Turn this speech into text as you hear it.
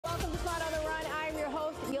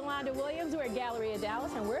Dr. Williams. We're at Galleria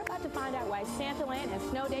Dallas, and we're about to find out why SantaLand and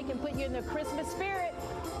SnowDay can put you in the Christmas spirit.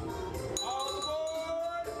 All aboard!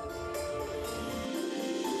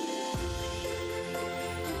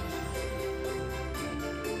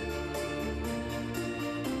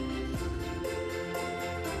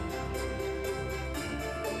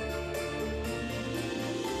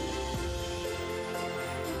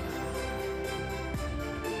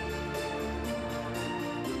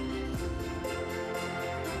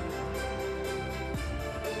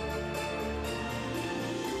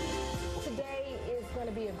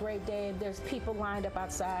 Be a great day. There's people lined up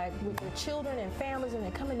outside with their children and families, and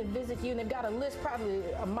they're coming to visit you, and they've got a list probably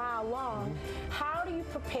a mile long. How do you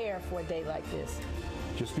prepare for a day like this?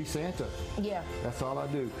 Just be Santa. Yeah. That's all I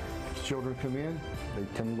do. Children come in, they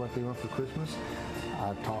tell me what they want for Christmas.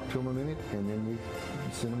 I talk to them a minute, and then we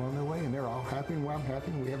send them on their way, and they're all happy, and I'm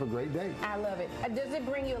happy, and we have a great day. I love it. Does it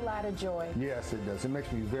bring you a lot of joy? Yes, it does. It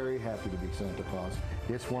makes me very happy to be Santa Claus.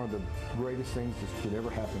 It's one of the greatest things that could ever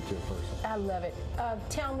happen to a person. I love it.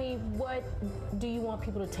 Tell me, what do you want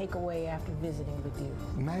people to take away after visiting with you?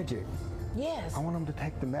 Magic. Yes. I want them to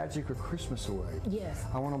take the magic of Christmas away. Yes.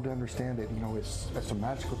 I want them to understand that, you know, it's a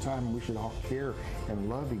magical time, and we should all care and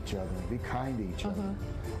love each other and be kind to each other.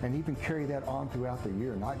 And even carry that on throughout the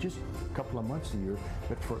year, not just a couple of months a year,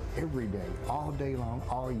 but for every day, all day long,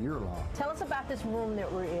 all year long. Tell us about this room that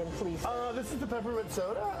we're in, please. This is the peppermint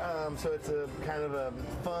soda. So it's a kind of a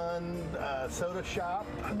fun soda shop,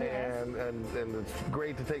 Yes. and it's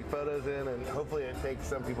great to take photos in, and hopefully it takes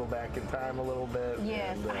some people back in time a little bit.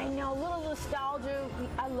 Yes, and, I know, a little nostalgia.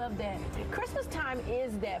 I love that. Christmas time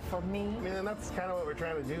is that for me. I mean, and that's kind of what we're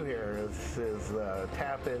trying to do here is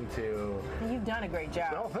tap into. You've done a great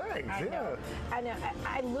job. Oh, thanks. I know. I know.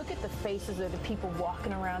 I look at the faces of the people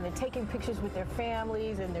walking around. They're taking pictures with their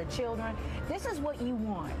families and their children. This is what you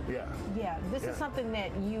want. Yeah. Yeah. This is something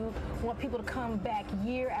that you want people to come back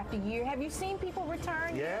year after year. Have you seen people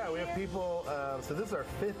return? Yeah, we have people. So this is our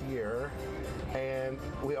 5th year, and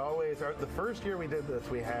we always the first year we did this,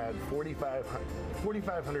 we had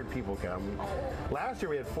 4,500 people come. Last year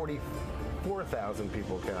we had 44,000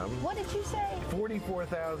 people come. What did you say?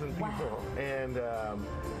 44,000 people. Wow. And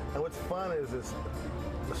what's fun is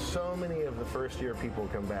so many of the first year people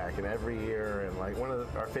come back, and every year, and like one of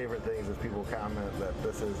our favorite things is people comment that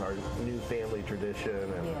this is our new family tradition,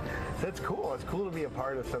 and that's cool. It's cool to be a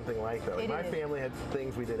part of something like that. Like my family had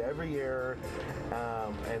things we did every year,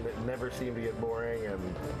 and it never seemed to get boring, and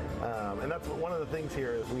that's one of the things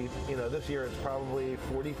here is this year it's probably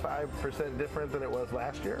 45% different than it was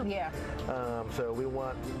last year. Yeah. So we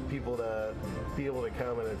want people to be able to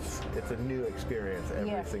come, and it's a new experience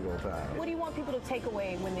every single time. What do you want people to take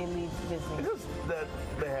away when they leave Disney? Just that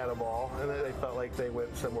they had a ball, and that they felt like they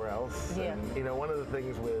went somewhere else. Yeah. And, one of the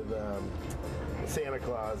things with Santa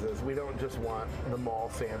Claus is we don't just want the mall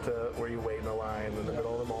Santa where you wait in a line in the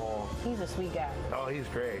middle of the mall. He's a sweet guy. Oh, he's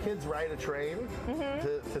great. Kids ride a train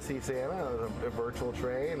to see Santa, a virtual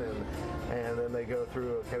train, and then they go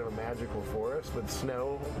through a kind of a magical forest with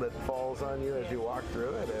snow that falls on you as you walk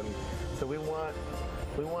through it. And so we want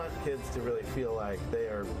kids to really feel like they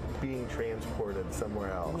are being transported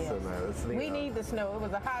somewhere else. Yes. And we need the snow. It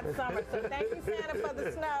was a hot summer, so thank you, Santa, for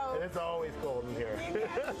the snow. And it's always cold in here.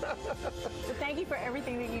 So thank you for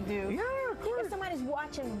everything that you do. Yeah, of course. If somebody's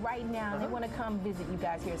watching right now and they want to come visit you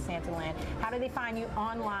guys here at SantaLand, how do they find you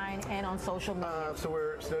online and on social media? So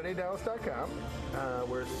we're SnowDayDallas.com.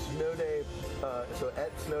 We're SnowDay, so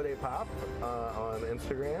at SnowDay Pop on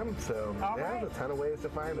Instagram. So there's a ton of ways to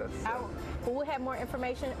find us. So. Well, we'll have more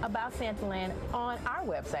information about SantaLand on our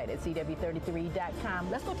website at cw33.com.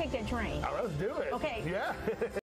 Let's go take that train. All right, let's do it. Okay. Yeah.